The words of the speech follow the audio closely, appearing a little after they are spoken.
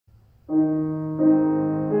Hi,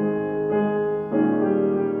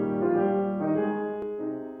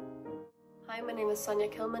 my name is Sonia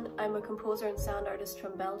Killmann. I'm a composer and sound artist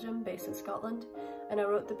from Belgium, based in Scotland, and I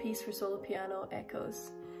wrote the piece for solo piano,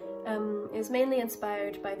 Echoes. It's mainly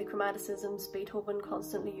inspired by the chromaticisms Beethoven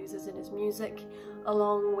constantly uses in his music,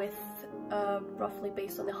 along with roughly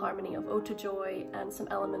based on the harmony of Ode to Joy and some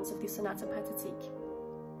elements of the Sonata Pathétique.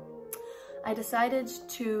 I decided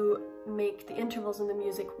to make the intervals in the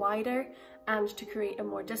music wider and to create a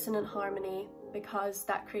more dissonant harmony, because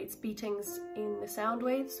that creates beatings in the sound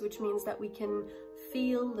waves, which means that we can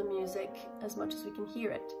feel the music as much as we can hear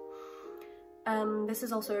it. This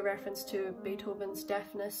is also a reference to Beethoven's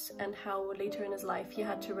deafness and how later in his life he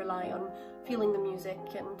had to rely on feeling the music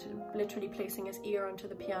and literally placing his ear onto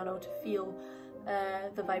the piano to feel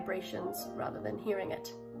the vibrations rather than hearing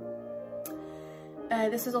it.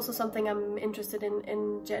 This is also something I'm interested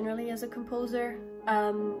in generally as a composer,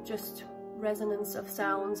 just resonance of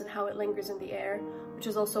sounds and how it lingers in the air, which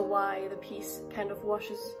is also why the piece kind of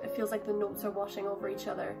it feels like the notes are washing over each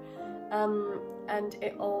other, and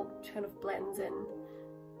it all kind of blends in.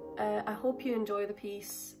 I hope you enjoy the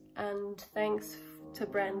piece, and thanks to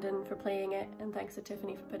Brendan for playing it, and thanks to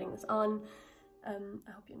Tiffany for putting this on. I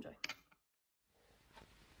hope you enjoy.